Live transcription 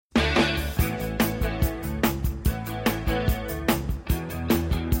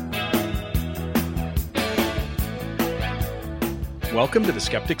Welcome to the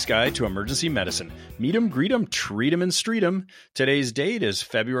Skeptic's Guide to Emergency Medicine. Meet 'em, greet 'em, treat 'em, and street 'em. Today's date is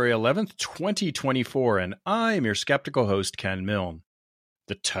February 11th, 2024, and I'm your skeptical host, Ken Milne.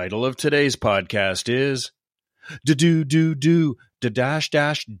 The title of today's podcast is DAShED,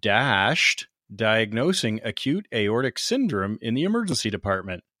 Diagnosing Acute Aortic Syndrome in the Emergency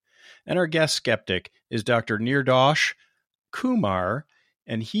Department. And our guest skeptic is Dr. Nirdosh Kumar,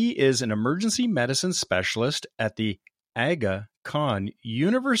 and he is an emergency medicine specialist at the Aga Khan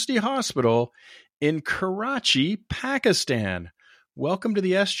University Hospital in Karachi, Pakistan. Welcome to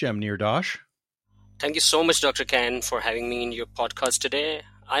the SGEM, Nirdosh. Thank you so much, Dr. Ken, for having me in your podcast today.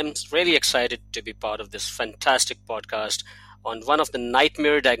 I'm really excited to be part of this fantastic podcast on one of the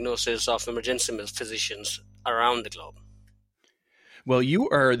nightmare diagnoses of emergency physicians around the globe. Well, you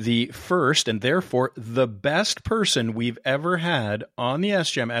are the first and therefore the best person we've ever had on the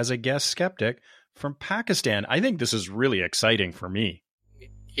SGEM as a guest skeptic from Pakistan. I think this is really exciting for me.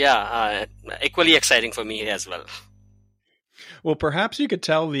 Yeah, equally exciting for me as well. Well, perhaps you could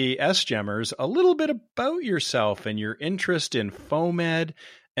tell the SGEMers a little bit about yourself and your interest in FOAMed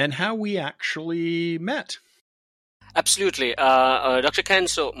and how we actually met. Absolutely. Dr. Ken,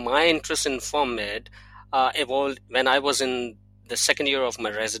 so my interest in FOAMed evolved when I was in the second year of my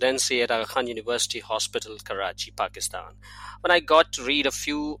residency at Aga Khan University Hospital, Karachi, Pakistan, when I got to read a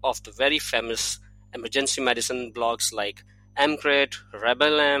few of the very famous emergency medicine blogs like EMCRIT,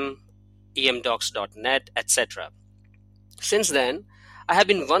 RebelM, emdocs.net, etc. Since then, I have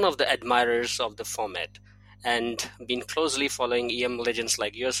been one of the admirers of the FOAMed and been closely following EM legends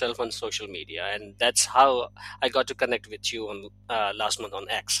like yourself on social media, and that's how I got to connect with you on last month on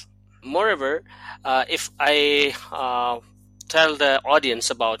X. Moreover, if I tell the audience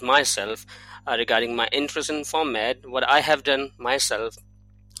about myself regarding my interest in FOAMed, what I have done myself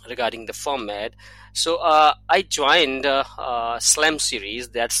regarding the FOAMed. So I joined SLEM series,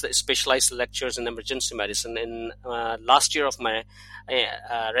 that's the Specialized Lectures in Emergency Medicine, in last year of my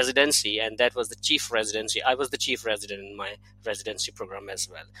residency, and that was the chief residency. I was the chief resident in my residency program as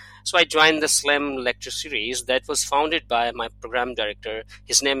well. So I joined the SLEM lecture series that was founded by my program director.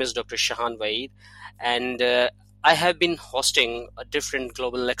 His name is Dr. Shahan Waeed, and I have been hosting different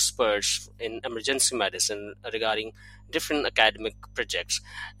global experts in emergency medicine regarding different academic projects.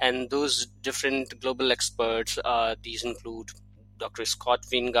 And those different global experts, these include Dr. Scott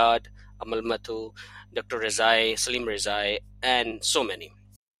Wingard, Amal Mathu, Dr. Rezai, Salim Rezai, and so many.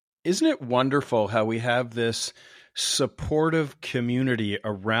 Isn't it wonderful how we have this supportive community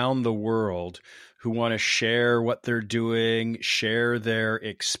around the world who want to share what they're doing, share their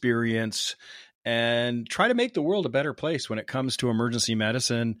experience, and try to make the world a better place when it comes to emergency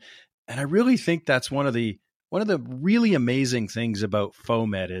medicine. And I really think that's one of the really amazing things about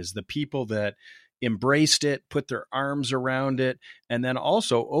FOAMed is the people that embraced it, put their arms around it, and then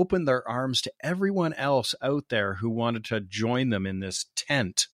also opened their arms to everyone else out there who wanted to join them in this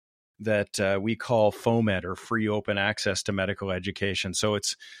tent that we call FOAMed, or free open access to medical education. So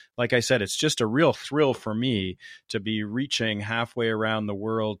it's, like I said, it's just a real thrill for me to be reaching halfway around the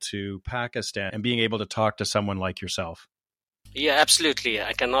world to Pakistan and being able to talk to someone like yourself. Yeah, absolutely.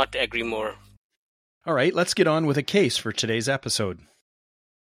 I cannot agree more. All right, let's get on with a case for today's episode.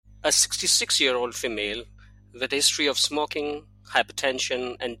 A 66-year-old female with a history of smoking,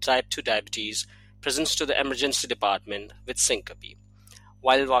 hypertension, and type 2 diabetes presents to the emergency department with syncope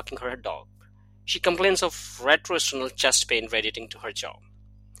while walking her dog. She complains of retroesternal chest pain radiating to her jaw.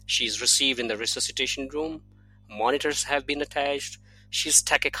 She is received in the resuscitation room. Monitors have been attached. She is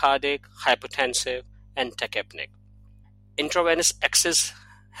tachycardic, hypotensive, and tachypneic. Intravenous access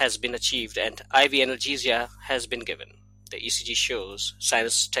has been achieved and IV analgesia has been given. The ECG shows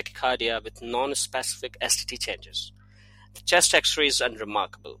sinus tachycardia with non-specific STT changes. The chest X-ray is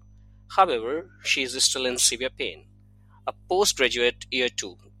unremarkable. However, she is still in severe pain. A postgraduate year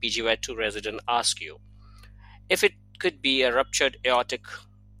 2 PGY2 resident asks you if it could be a ruptured aortic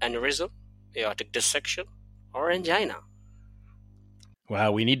aneurysm, aortic dissection, or angina.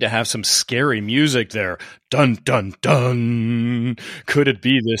 Wow, we need to have some scary music there. Dun, dun, dun. Could it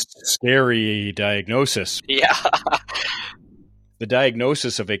be this scary diagnosis? Yeah. The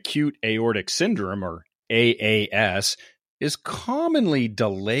diagnosis of acute aortic syndrome, or AAS, is commonly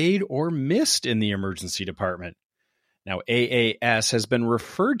delayed or missed in the emergency department. Now, AAS has been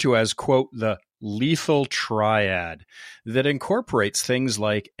referred to as, quote, the lethal triad that incorporates things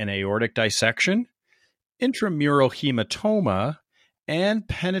like an aortic dissection, intramural hematoma, and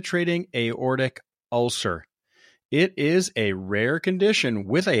penetrating aortic ulcer. It is a rare condition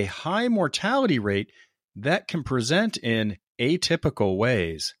with a high mortality rate that can present in atypical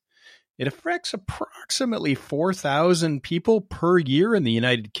ways. It affects approximately 4,000 people per year in the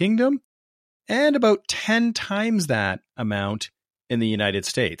United Kingdom and about 10 times that amount in the United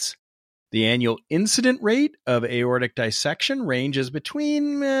States. The annual incident rate of aortic dissection ranges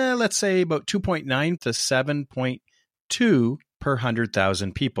between, let's say, about 2.9 to 7.2 per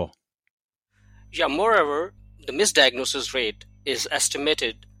 100,000 people. Yeah, moreover, the misdiagnosis rate is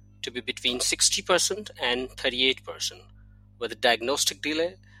estimated to be between 60% and 38%, with a diagnostic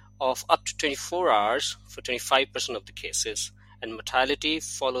delay of up to 24 hours for 25% of the cases, and mortality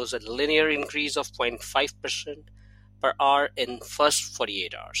follows a linear increase of 0.5% per hour in first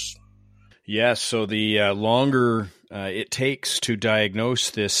 48 hours. Yes, so the longer it takes to diagnose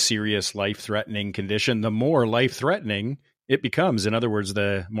this serious life-threatening condition, the more life-threatening it becomes. In other words,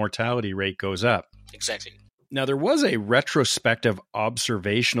 the mortality rate goes up. Exactly. Now, there was a retrospective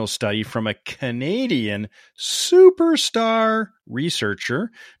observational study from a Canadian superstar researcher,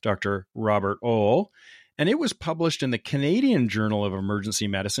 Dr. Robert Ohl, and it was published in the Canadian Journal of Emergency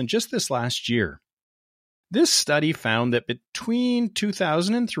Medicine just this last year. This study found that between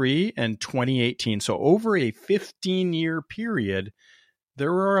 2003 and 2018, so over a 15-year period,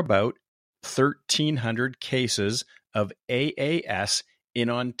 there were about 1,300 cases of AAS in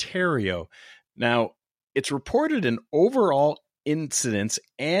Ontario. Now, it's reported an overall incidence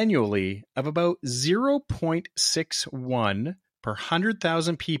annually of about 0.61 per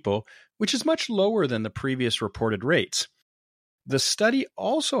 100,000 people, which is much lower than the previous reported rates. The study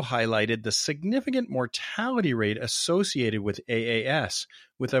also highlighted the significant mortality rate associated with AAS,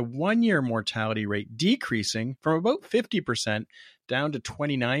 with a one-year mortality rate decreasing from about 50% down to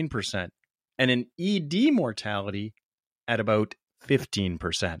 29%, and an ED mortality at about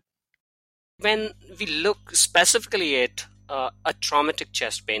 15%. When we look specifically at a traumatic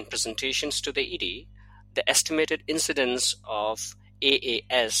chest pain presentations to the ED, the estimated incidence of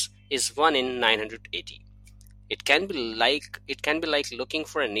AAS is 1 in 980. It can be like looking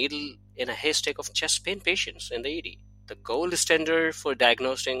for a needle in a haystack of chest pain patients in the ED. The gold standard for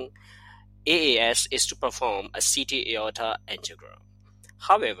diagnosing AAS is to perform a CT aorta angiogram.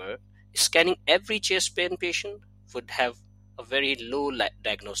 However, scanning every chest pain patient would have a very low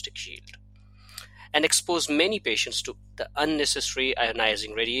diagnostic yield and expose many patients to the unnecessary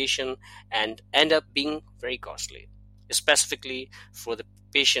ionizing radiation and end up being very costly, specifically for the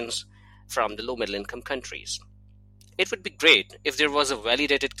patients from the low middle income countries. It would be great if there was a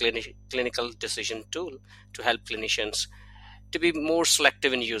validated clinical decision tool to help clinicians to be more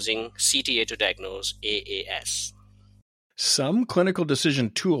selective in using CTA to diagnose AAS. Some clinical decision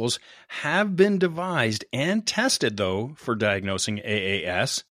tools have been devised and tested, though, for diagnosing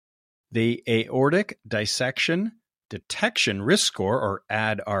AAS. The Aortic Dissection Detection Risk Score, or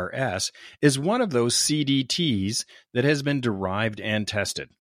ADRS, is one of those CDTs that has been derived and tested.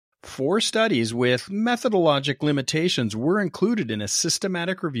 4 studies with methodologic limitations were included in a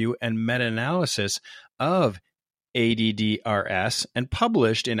systematic review and meta-analysis of ADDRS and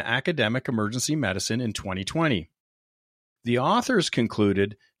published in Academic Emergency Medicine in 2020. The authors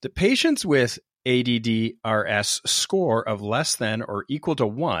concluded that patients with ADDRS score of less than or equal to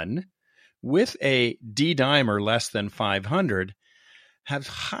 1, with a D-dimer less than 500, have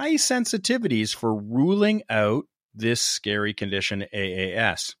high sensitivities for ruling out this scary condition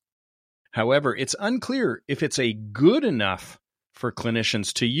AAS. However, it's unclear if it's a good enough for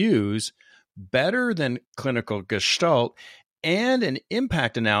clinicians to use, better than clinical gestalt, and an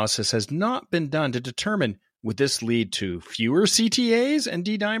impact analysis has not been done to determine would this lead to fewer CTAs and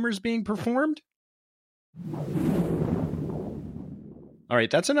D-dimers being performed? All right,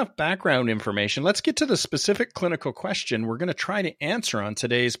 that's enough background information. Let's get to the specific clinical question we're going to try to answer on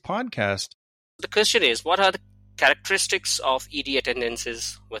today's podcast. The question is, what are the characteristics of ED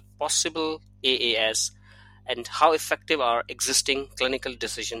attendances with possible AAS, and how effective are existing clinical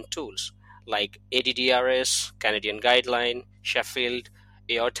decision tools like ADDRS, Canadian Guideline, Sheffield,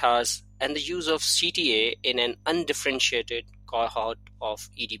 Aortas, and the use of CTA in an undifferentiated cohort of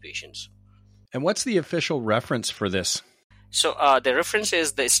ED patients? And what's the official reference for this? So the reference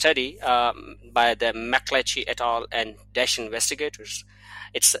is the study by the McClatchy et al. And DAShED investigators.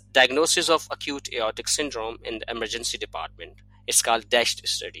 It's Diagnosis of Acute Aortic Syndrome in the Emergency Department. It's called DAShED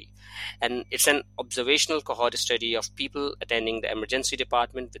study. And it's an observational cohort study of people attending the emergency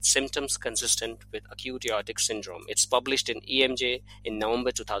department with symptoms consistent with acute aortic syndrome. It's published in EMJ in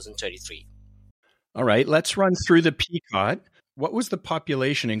November 2023. All right, let's run through the PCOT. What was the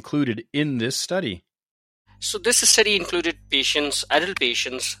population included in this study? So this study included adult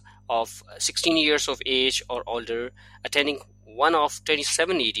patients of 16 years of age or older attending one of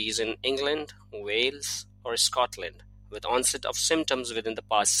 27 EDs in England, Wales, or Scotland with onset of symptoms within the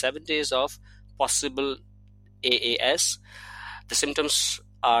past 7 days of possible AAS. The symptoms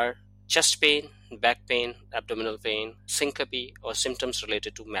are chest pain, back pain, abdominal pain, syncope, or symptoms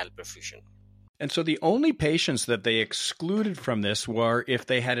related to malperfusion. And so the only patients that they excluded from this were if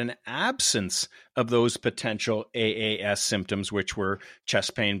they had an absence of those potential AAS symptoms, which were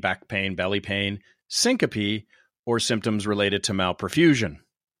chest pain, back pain, belly pain, syncope, or symptoms related to malperfusion.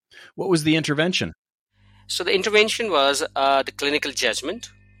 What was the intervention? So the intervention was the clinical judgment,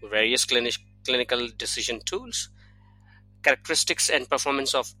 various clinical decision tools, characteristics and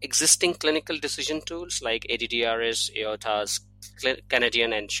performance of existing clinical decision tools like ADDRS, AOTAS,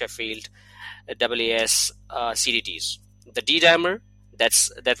 Canadian and Sheffield, DAS, CDTs. The D-dimer,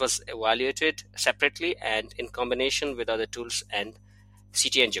 that was evaluated separately and in combination with other tools and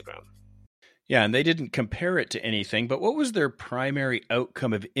CT angiogram. Yeah, and they didn't compare it to anything, but what was their primary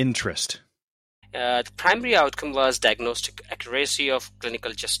outcome of interest? The primary outcome was diagnostic accuracy of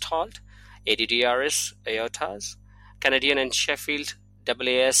clinical gestalt, ADDRS, AOTAS, Canadian and Sheffield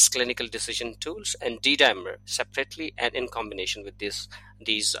DAS clinical decision tools, and D-dimer separately and in combination with these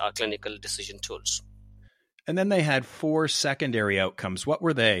clinical decision tools. And then they had 4 secondary outcomes. What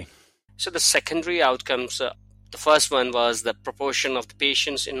were they? So the secondary outcomes, the first one was the proportion of the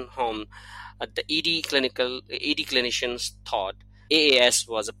patients in whom the ED clinicians thought AAS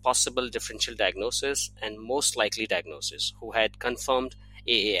was a possible differential diagnosis and most likely diagnosis who had confirmed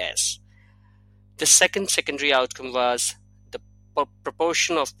AAS. The second secondary outcome was the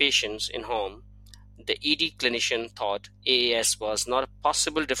proportion of patients in whom the ED clinician thought AAS was not a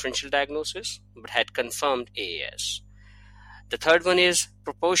possible differential diagnosis but had confirmed AAS. The third one is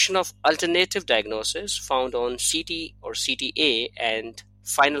proportion of alternative diagnosis found on CT or CTA and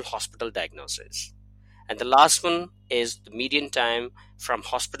final hospital diagnosis. And the last one is the median time from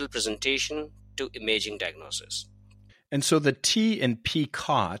hospital presentation to imaging diagnosis. And so the T and P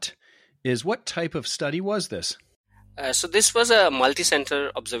COT is what type of study was this? So this was a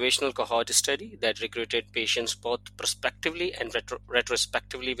multi-center observational cohort study that recruited patients both prospectively and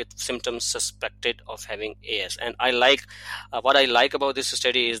retrospectively with symptoms suspected of having AS. And what I like about this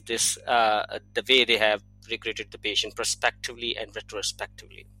study is the way they have recruited the patient prospectively and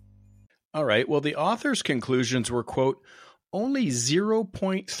retrospectively. All right. Well, the author's conclusions were, quote, only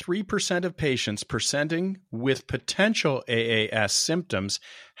 0.3% of patients presenting with potential AAS symptoms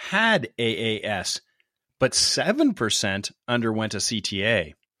had AAS, but 7% underwent a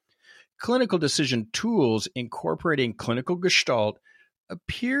CTA. Clinical decision tools incorporating clinical gestalt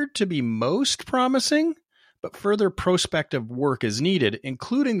appeared to be most promising, but further prospective work is needed,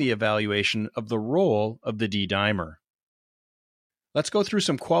 including the evaluation of the role of the D-dimer. Let's go through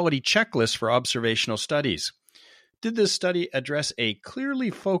some quality checklists for observational studies. Did this study address a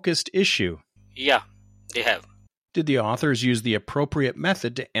clearly focused issue? Yeah, they have. Did the authors use the appropriate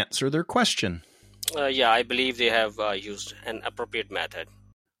method to answer their question? Yeah, I believe they have used an appropriate method.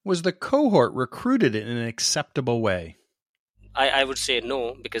 Was the cohort recruited in an acceptable way? I would say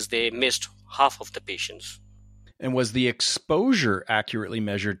no, because they missed half of the patients. And was the exposure accurately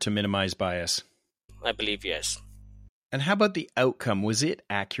measured to minimize bias? I believe yes. And how about the outcome? Was it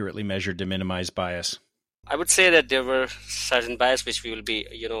accurately measured to minimize bias? I would say that there were certain biases which we will be,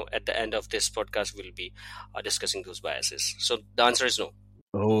 at the end of this podcast, we'll be discussing those biases. So the answer is no.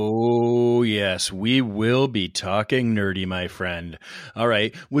 Oh, yes, we will be talking nerdy, my friend. All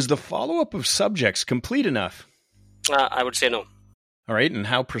right. Was the follow-up of subjects complete enough? I would say no. All right. And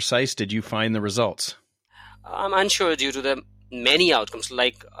how precise did you find the results? I'm unsure due to the many outcomes.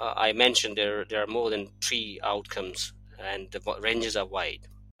 Like I mentioned, there are more than 3 outcomes and the ranges are wide.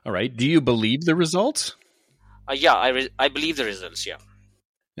 All right. Do you believe the results? Yeah, I believe the results, yeah.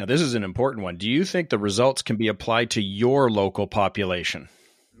 Now, this is an important one. Do you think the results can be applied to your local population?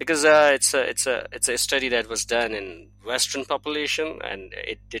 Because it's a study that was done in Western population, and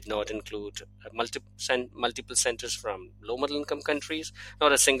it did not include multiple centers from low middle income countries.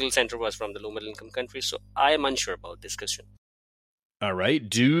 Not a single center was from the low middle income countries. So I am unsure about this question. All right.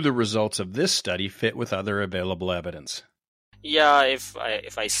 Do the results of this study fit with other available evidence? Yeah, if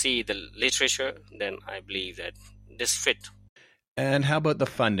I see the literature, then I believe that this fit. And how about the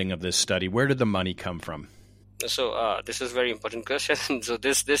funding of this study? Where did the money come from? So this is a very important question. So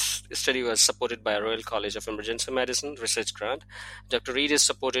this study was supported by a Royal College of Emergency Medicine research grant. Dr. Reid is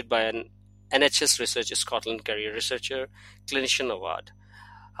supported by an NHS Research Scotland Career Researcher Clinician Award.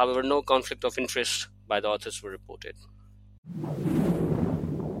 However, no conflict of interest by the authors were reported.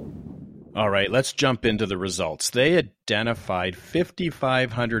 All right, let's jump into the results. They identified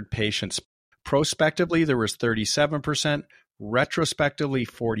 5,500 patients. Prospectively, there was 37%. retrospectively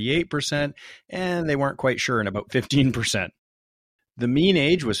 48%, and they weren't quite sure in about 15%. The mean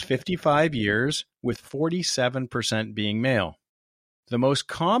age was 55 years, with 47% being male. The most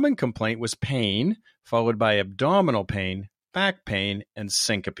common complaint was pain, followed by abdominal pain, back pain, and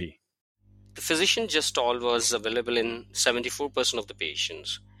syncope. The physician gestalt was available in 74% of the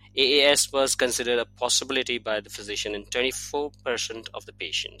patients. AAS was considered a possibility by the physician in 24% of the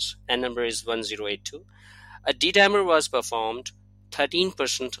patients. N number is 1082. A D-dimer was performed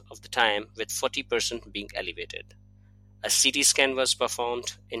 13% of the time, with 40% being elevated. A CT scan was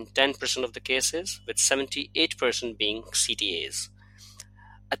performed in 10% of the cases, with 78% being CTAs.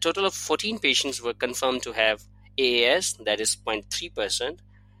 A total of 14 patients were confirmed to have AAS, that is 0.3%,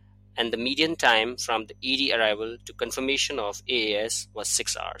 and the median time from the ED arrival to confirmation of AAS was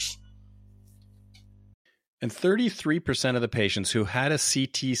 6 hours. And 33% of the patients who had a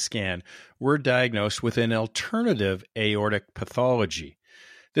CT scan were diagnosed with an alternative aortic pathology.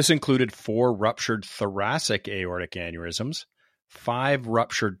 This included 4 ruptured thoracic aortic aneurysms, 5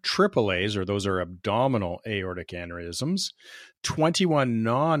 ruptured AAAs, or those are abdominal aortic aneurysms, 21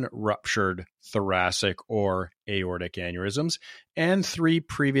 non-ruptured thoracic or aortic aneurysms, and 3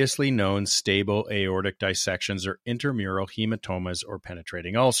 previously known stable aortic dissections or intramural hematomas or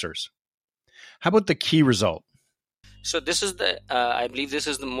penetrating ulcers. How about the key result? So this is I believe this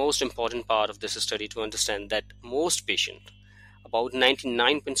is the most important part of this study to understand that most patients, about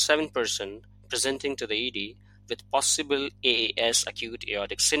 99.7% presenting to the ED with possible AAS, acute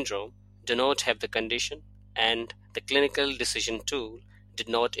aortic syndrome, do not have the condition, and the clinical decision tool did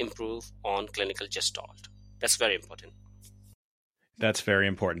not improve on clinical gestalt. That's very important. That's very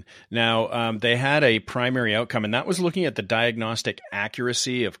important. Now, they had a primary outcome, and that was looking at the diagnostic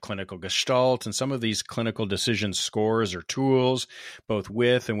accuracy of clinical gestalt and some of these clinical decision scores or tools, both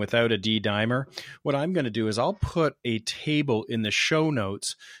with and without a D-dimer. What I'm going to do is I'll put a table in the show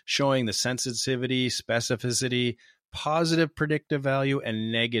notes showing the sensitivity, specificity, positive predictive value,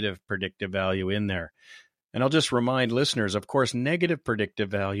 and negative predictive value in there. And I'll just remind listeners, of course, negative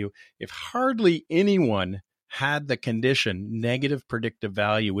predictive value, if hardly anyone had the condition, negative predictive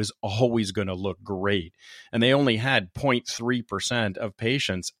value is always going to look great. And they only had 0.3% of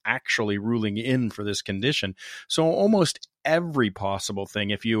patients actually ruling in for this condition. So almost every possible thing,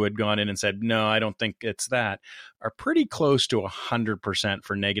 if you had gone in and said, no, I don't think it's that, are pretty close to 100%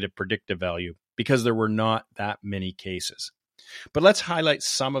 for negative predictive value because there were not that many cases. But let's highlight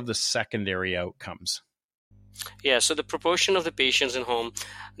some of the secondary outcomes. Yeah, so the proportion of the patients in whom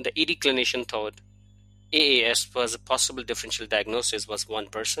the ED clinician thought AAS was a possible differential diagnosis was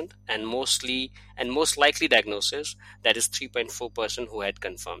 1%, and most likely diagnosis, that is 3.4% who had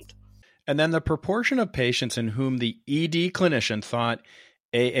confirmed. And then the proportion of patients in whom the ED clinician thought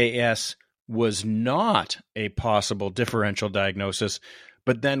AAS was not a possible differential diagnosis,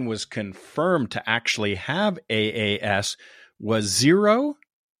 but then was confirmed to actually have AAS was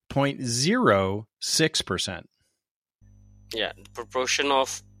 0.06%. Yeah, the proportion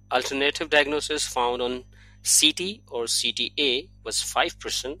of alternative diagnosis found on CT or CTA was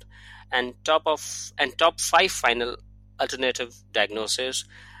 5%, and top 5 final alternative diagnosis,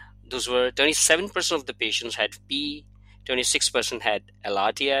 those were 27% of the patients had P, 26% had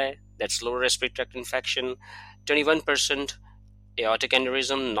LRTI, that's lower respiratory tract infection, 21% aortic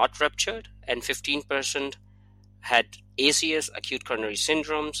aneurysm not ruptured, and 15% had ACS, acute coronary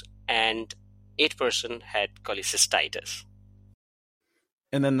syndromes, and 8% had cholecystitis.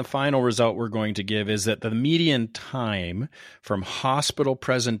 And then the final result we're going to give is that the median time from hospital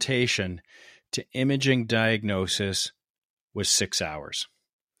presentation to imaging diagnosis was 6 hours.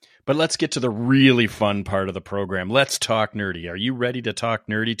 But let's get to the really fun part of the program. Let's talk nerdy. Are you ready to talk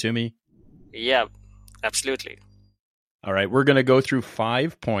nerdy to me? Yeah, absolutely. All right, we're going to go through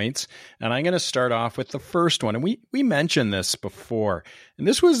 5 points, and I'm going to start off with the first one. And we mentioned this before, and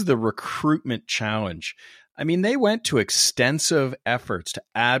this was the recruitment challenge. I mean, they went to extensive efforts to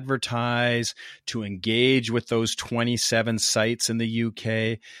advertise, to engage with those 27 sites in the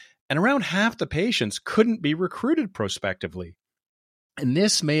UK, and around half the patients couldn't be recruited prospectively. And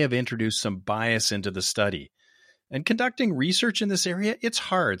this may have introduced some bias into the study. And conducting research in this area, it's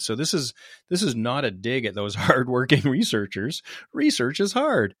hard. So this is not a dig at those hardworking researchers. Research is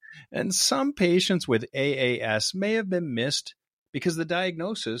hard. And some patients with AAS may have been missed because the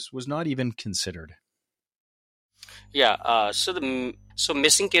diagnosis was not even considered. Yeah, so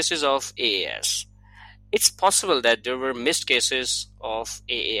missing cases of AAS. It's possible that there were missed cases of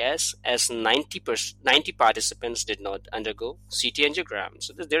AAS as 90 participants did not undergo CT angiogram.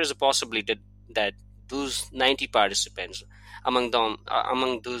 So there is a possibility that those 90 participants, among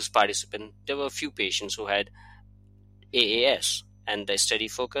those participants, there were a few patients who had AAS, and the study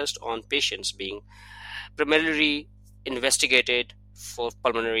focused on patients being primarily investigated for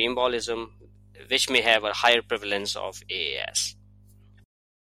pulmonary embolism, which may have a higher prevalence of AAS.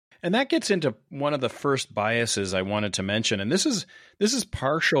 And that gets into one of the first biases I wanted to mention, and this is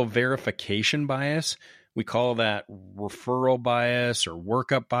partial verification bias. We call that referral bias or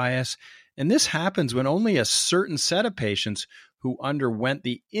workup bias. And this happens when only a certain set of patients who underwent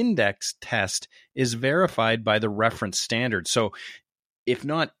the index test is verified by the reference standard. So if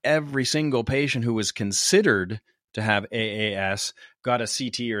not every single patient who was considered to have AAS got a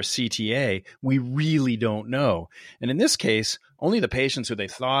CT or CTA, we really don't know. And in this case, only the patients who they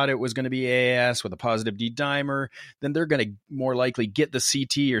thought it was going to be AAS with a positive D dimer, then they're going to more likely get the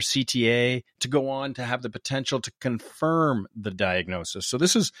CT or CTA to go on to have the potential to confirm the diagnosis. So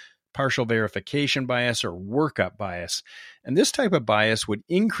this is partial verification bias or workup bias. And this type of bias would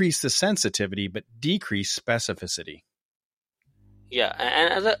increase the sensitivity but decrease specificity. Yeah,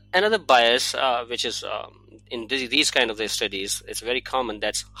 and another bias, which is in these kind of the studies, it's very common.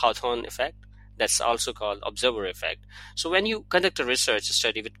 That's Hawthorne effect. That's also called observer effect. So when you conduct a research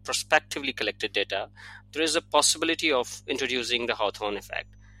study with prospectively collected data, there is a possibility of introducing the Hawthorne effect.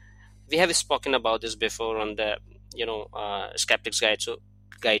 We have spoken about this before on the Skeptic's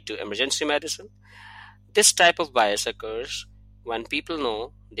Guide to Emergency Medicine. This type of bias occurs when people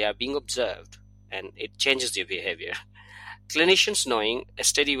know they are being observed, and it changes their behavior. Clinicians knowing a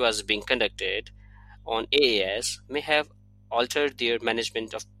study was being conducted on AAS may have altered their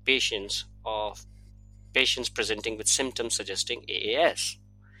management of patients presenting with symptoms suggesting AAS.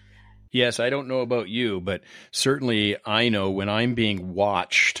 Yes, I don't know about you, but certainly I know when I'm being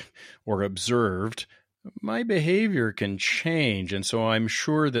watched or observed, my behavior can change. And so I'm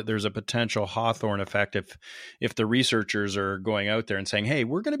sure that there's a potential Hawthorne effect if the researchers are going out there and saying, hey,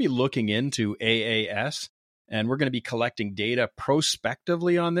 we're going to be looking into AAS and we're going to be collecting data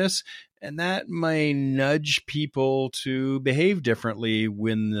prospectively on this. And that may nudge people to behave differently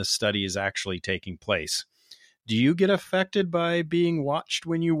when the study is actually taking place. Do you get affected by being watched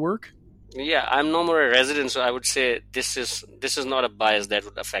when you work? Yeah, I'm no more a resident, so I would say this is not a bias that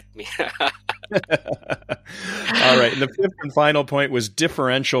would affect me. All right. And the fifth and final point was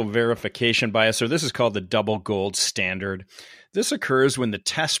differential verification bias, or this is called the double gold standard. This occurs when the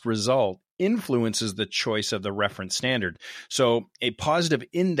test result influences the choice of the reference standard. So a positive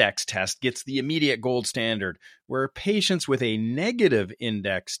index test gets the immediate gold standard, where patients with a negative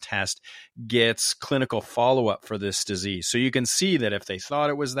index test gets clinical follow-up for this disease. So you can see that if they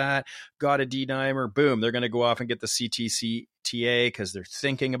thought it was that, got a D-dimer, boom, they're going to go off and get the CT-CTA because they're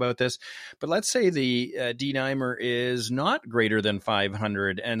thinking about this. But let's say the D-dimer is not greater than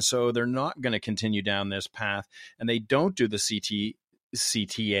 500, and so they're not going to continue down this path, and they don't do the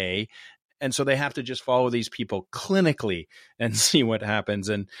CTA, and so they have to just follow these people clinically and see what happens.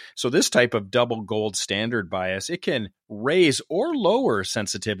 And so this type of double gold standard bias, it can raise or lower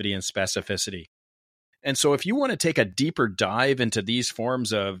sensitivity and specificity. And so if you want to take a deeper dive into these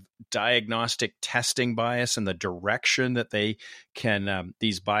forms of diagnostic testing bias and the direction that they can,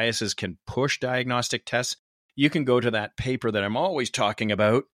 these biases can push diagnostic tests, you can go to that paper that I'm always talking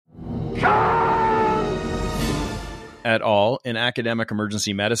about. Et al. In Academic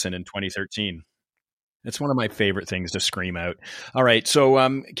Emergency Medicine in 2013. It's one of my favorite things to scream out. All right, so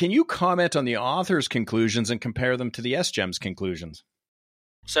can you comment on the author's conclusions and compare them to the SGEM's conclusions?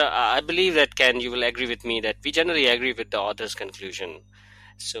 So I believe that, Ken, you will agree with me that we generally agree with the author's conclusion.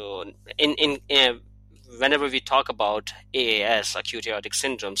 So whenever we talk about AAS, acute aortic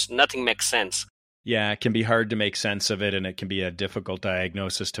syndromes, nothing makes sense. Yeah, it can be hard to make sense of it, and it can be a difficult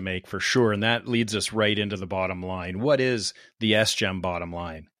diagnosis to make for sure. And that leads us right into the bottom line. What is the SGEM bottom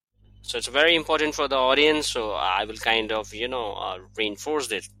line? So it's very important for the audience. So I will kind of,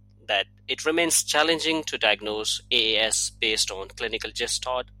 reinforce it, that it remains challenging to diagnose AAS based on clinical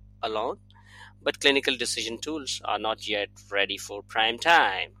GESTOD alone, but clinical decision tools are not yet ready for prime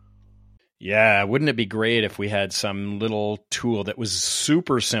time. Yeah, wouldn't it be great if we had some little tool that was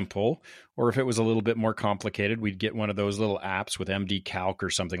super simple, or if it was a little bit more complicated, we'd get one of those little apps with MD Calc or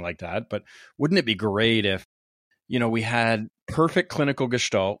something like that. But wouldn't it be great if, we had perfect clinical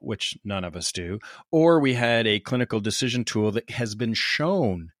gestalt, which none of us do, or we had a clinical decision tool that has been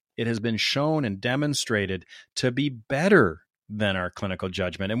shown and demonstrated to be better than our clinical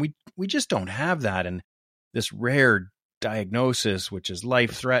judgment. And we just don't have that. And this rare diagnosis, which is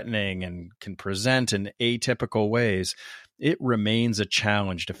life-threatening and can present in atypical ways, it remains a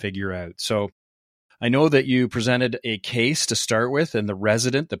challenge to figure out. So I know that you presented a case to start with, and the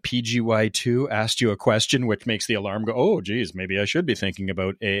resident, the PGY2, asked you a question, which makes the alarm go, oh, geez, maybe I should be thinking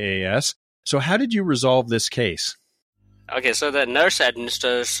about AAS. So how did you resolve this case? Okay, so the nurse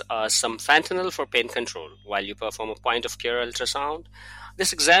administers some fentanyl for pain control while you perform a point of care ultrasound.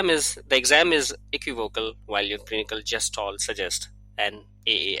 The exam is equivocal while your clinical gestalt suggests an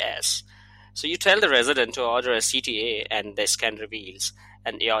AAS. So you tell the resident to order a CTA, and the scan reveals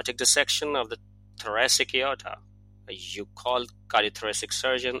an aortic dissection of the thoracic aorta. You call cardiothoracic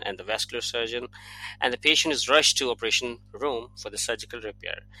surgeon and the vascular surgeon, and the patient is rushed to operation room for the surgical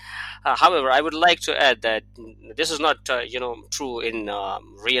repair. However, I would like to add that this is not, true in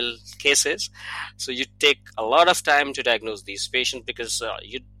real cases. So you take a lot of time to diagnose these patients because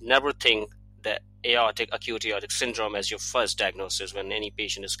you never think the acute aortic syndrome as your first diagnosis when any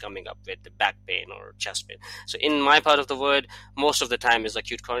patient is coming up with the back pain or chest pain. So in my part of the world, most of the time is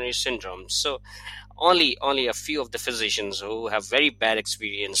acute coronary syndrome. So only a few of the physicians who have very bad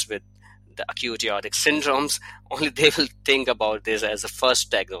experience with the acute aortic syndromes, only they will think about this as a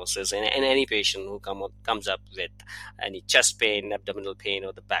first diagnosis in any patient who comes up with any chest pain, abdominal pain,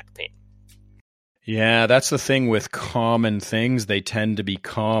 or the back pain. Yeah, that's the thing with common things. They tend to be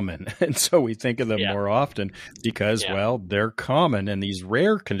common. And so we think of them more often because, well, they're common. And these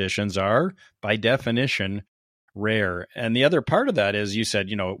rare conditions are, by definition, rare. And the other part of that is you said,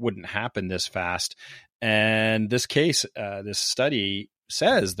 it wouldn't happen this fast. And this case, this study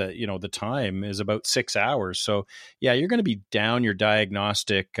says that, the time is about 6 hours. So yeah, you're going to be down your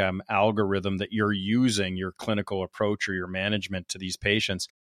diagnostic algorithm that you're using, your clinical approach or your management to these patients.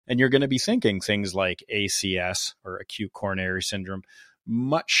 And you're going to be thinking things like ACS or acute coronary syndrome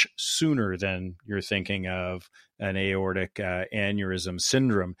much sooner than you're thinking of an aortic aneurysm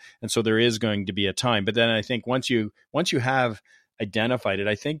syndrome. And so there is going to be a time. But then I think once you have identified it,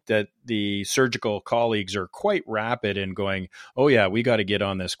 I think that the surgical colleagues are quite rapid in going, oh yeah, we got to get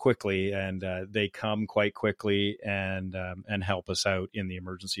on this quickly. And they come quite quickly and help us out in the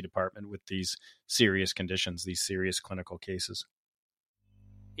emergency department with these serious conditions, these serious clinical cases.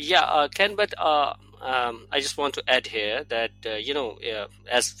 Yeah, Ken, but I just want to add here that,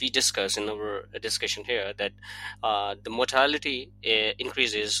 as we discussed in our discussion here, that the mortality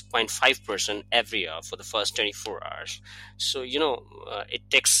increases 0.5% every year for the first 24 hours. So, it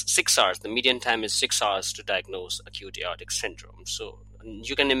takes 6 hours. The median time is 6 hours to diagnose acute aortic syndrome. So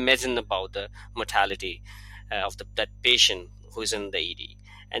you can imagine about the mortality of that patient who is in the ED.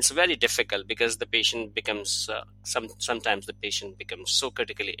 And it's very difficult because the patient becomes, sometimes the patient becomes so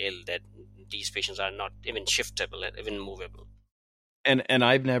critically ill that these patients are not even shiftable and even movable. And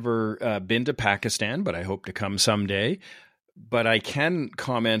I've never been to Pakistan, but I hope to come someday. But I can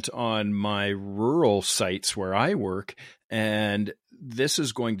comment on my rural sites where I work. And this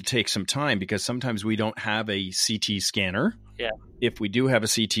is going to take some time because sometimes we don't have a CT scanner. Yeah. If we do have a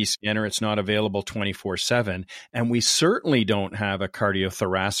CT scanner, it's not available 24/7. And we certainly don't have a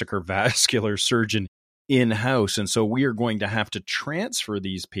cardiothoracic or vascular surgeon in-house. And so we are going to have to transfer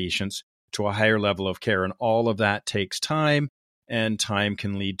these patients to a higher level of care. And all of that takes time, and time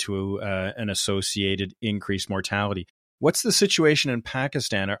can lead to an associated increased mortality. What's the situation in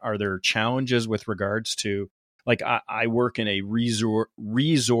Pakistan? Are there challenges with regards to, like, I work in a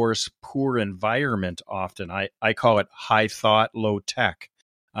resource poor environment often. I call it high thought, low tech.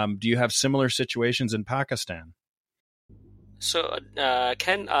 Do you have similar situations in Pakistan? So,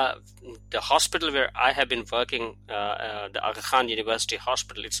 Ken, the hospital where I have been working, the Aga Khan University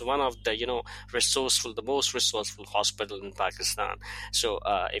Hospital, it's one of the, the most resourceful hospital in Pakistan. So,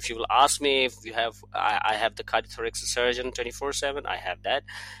 if you will ask me if you have, I have the cardiothoracic surgeon 24/7, I have that.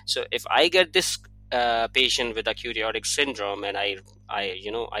 So, if I get this patient with acute aortic syndrome and I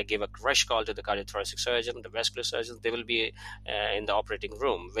give a rush call to the cardiothoracic surgeon, the vascular surgeon, they will be in the operating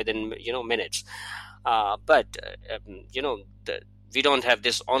room within, minutes. We don't have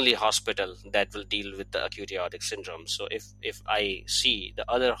this only hospital that will deal with the acute aortic syndrome. So if I see the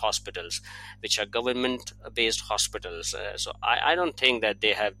other hospitals, which are government-based hospitals, so I don't think that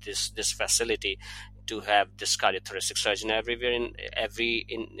they have this facility to have this cardiothoracic surgeon everywhere in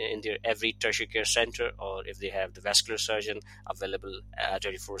their every tertiary care center, or if they have the vascular surgeon available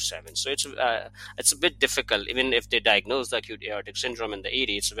 24/7. So it's a bit difficult. Even if they diagnose the acute aortic syndrome in the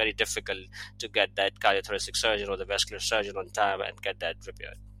ED, it's very difficult to get that cardiothoracic surgeon or the vascular surgeon on time and get that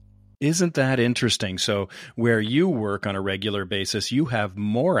repaired. Isn't that interesting? So where you work on a regular basis, you have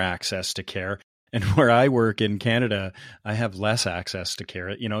more access to care. And where I work in Canada, I have less access to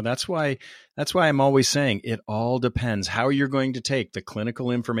care. That's why I'm always saying it all depends how you're going to take the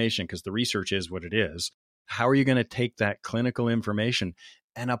clinical information, because the research is what it is. How are you going to take that clinical information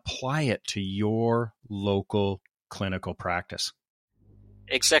and apply it to your local clinical practice?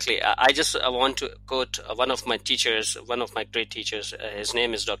 Exactly. I just want to quote one of my teachers, one of my great teachers. His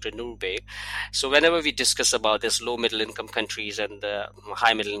name is Dr. Nurbeg. So whenever we discuss about this low middle income countries and the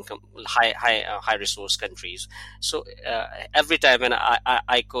high middle income, high resource countries, so every time when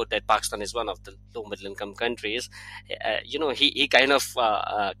I quote that Pakistan is one of the low middle income countries, he kind of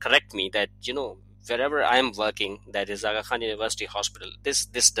correct me that wherever I am working, that is Aga Khan University Hospital,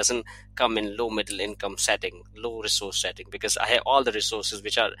 this doesn't come in low middle income setting, low resource setting, because I have all the resources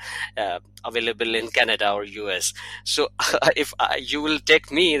which are available in Canada or US. So if you will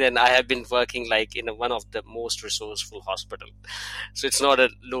take me, then I have been working like in one of the most resourceful hospital. So it's not a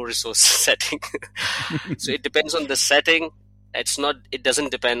low resource setting. So it depends on the setting. It doesn't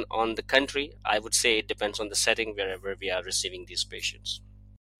depend on the country. I would say it depends on the setting wherever we are receiving these patients.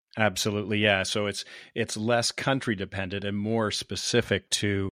 Absolutely, yeah. So it's less country dependent and more specific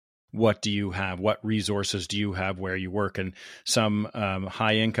to what do you have, what resources do you have where you work. And some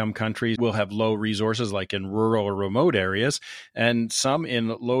high income countries will have low resources, like in rural or remote areas, and some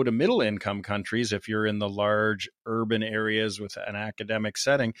in low to middle income countries. If you're in the large urban areas with an academic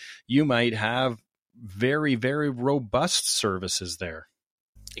setting, you might have very, very robust services there.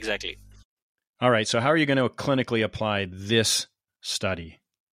 Exactly. All right. So how are you going to clinically apply this study?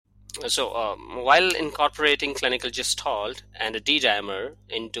 So while incorporating clinical gestalt and a D-dimer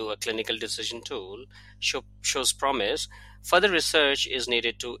into a clinical decision tool shows promise, further research is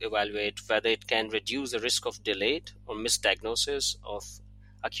needed to evaluate whether it can reduce the risk of delayed or misdiagnosis of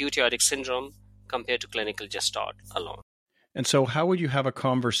acute aortic syndrome compared to clinical gestalt alone. And so how would you have a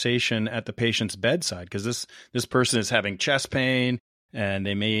conversation at the patient's bedside? Because this person is having chest pain and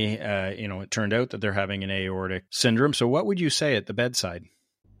they may, it turned out that they're having an aortic syndrome. So what would you say at the bedside?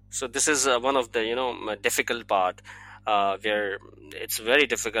 So this is one of the difficult part where it's very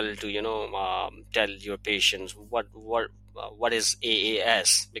difficult to tell your patients what is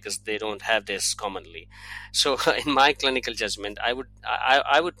AAS, because they don't have this commonly. So in my clinical judgment, I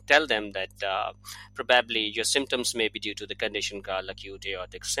would tell them that probably your symptoms may be due to the condition called acute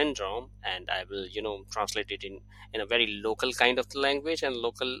aortic syndrome, and I will translate it in a very local kind of language and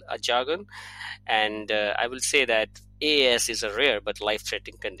local jargon, and I will say that AAS is a rare but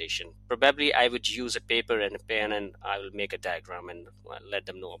life-threatening condition. Probably I would use a paper and a pen, and I will make a diagram and let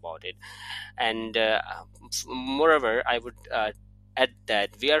them know about it. And moreover, I would add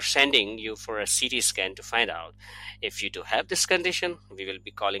that we are sending you for a CT scan to find out if you do have this condition. We will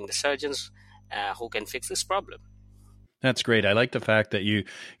be calling the surgeons who can fix this problem. That's great. I like the fact that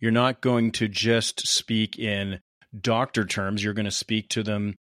you're not going to just speak in doctor terms. You're going to speak to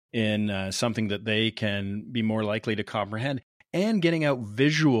them in something that they can be more likely to comprehend, and getting out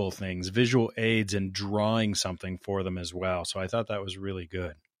visual things, visual aids, and drawing something for them as well. So I thought that was really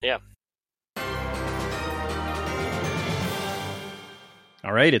good. Yeah.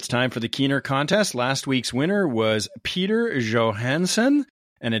 All right, it's time for the Keener contest. Last week's winner was Peter Johansson,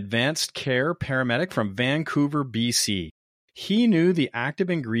 an advanced care paramedic from Vancouver, BC. He knew the active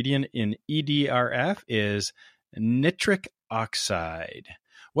ingredient in EDRF is nitric oxide.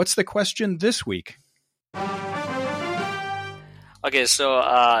 What's the question this week? Okay,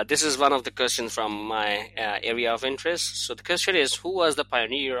 so this is one of the questions from my area of interest. So the question is, who was the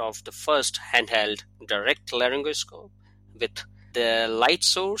pioneer of the first handheld direct laryngoscope with the light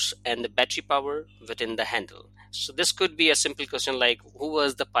source and the battery power within the handle? So this could be a simple question like, who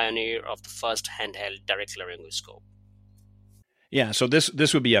was the pioneer of the first handheld direct laryngoscope? Yeah, so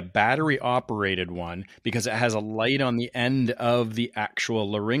this would be a battery-operated one because it has a light on the end of the actual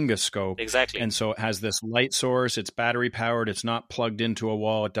laryngoscope. Exactly. And so it has this light source. It's battery-powered. It's not plugged into a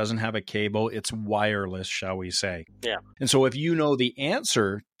wall. It doesn't have a cable. It's wireless, shall we say. Yeah. And so if you know the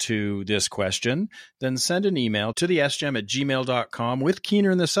answer to this question, then send an email to the SGEM@gmail.com with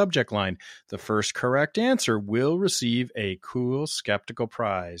Keener in the subject line. The first correct answer will receive a cool skeptical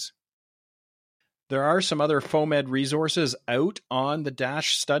prize. There are some other FOAMed resources out on the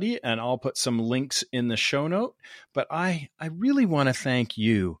DASH study, and I'll put some links in the show note. But I really want to thank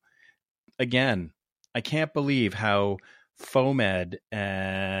you. Again, I can't believe how FOAMed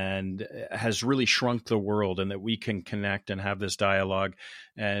and has really shrunk the world, and that we can connect and have this dialogue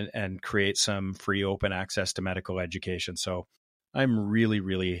and create some free open access to medical education. So I'm really,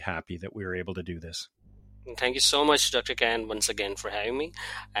 really happy that we were able to do this. Thank you so much, Dr. Khan, once again for having me.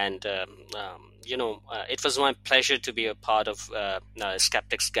 And, it was my pleasure to be a part of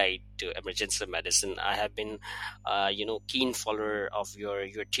Skeptic's Guide to Emergency Medicine. I have been, keen follower of your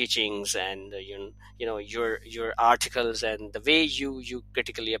teachings and, your articles, and the way you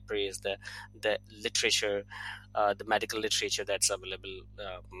critically appraise the literature the medical literature that's available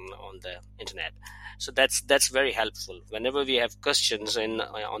on the internet. So that's very helpful whenever we have questions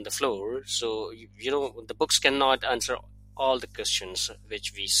on the floor. So the books cannot answer all the questions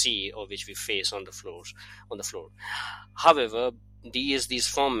which we see or which we face on the floor. However, these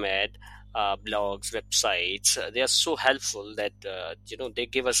format blogs, websites, they are so helpful that they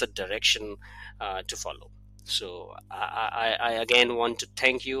give us a direction to follow. So I again want to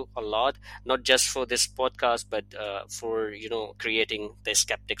thank you a lot, not just for this podcast, but for creating the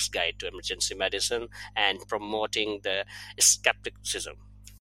Skeptic's Guide to Emergency Medicine and promoting the skepticism.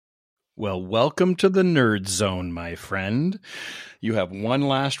 Well, welcome to the Nerd Zone, my friend. You have one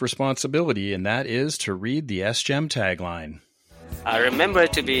last responsibility, and that is to read the SGEM tagline. Remember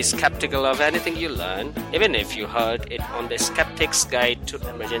to be skeptical of anything you learn, even if you heard it on the Skeptic's Guide to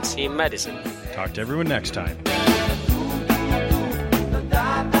Emergency Medicine. Talk to everyone next time.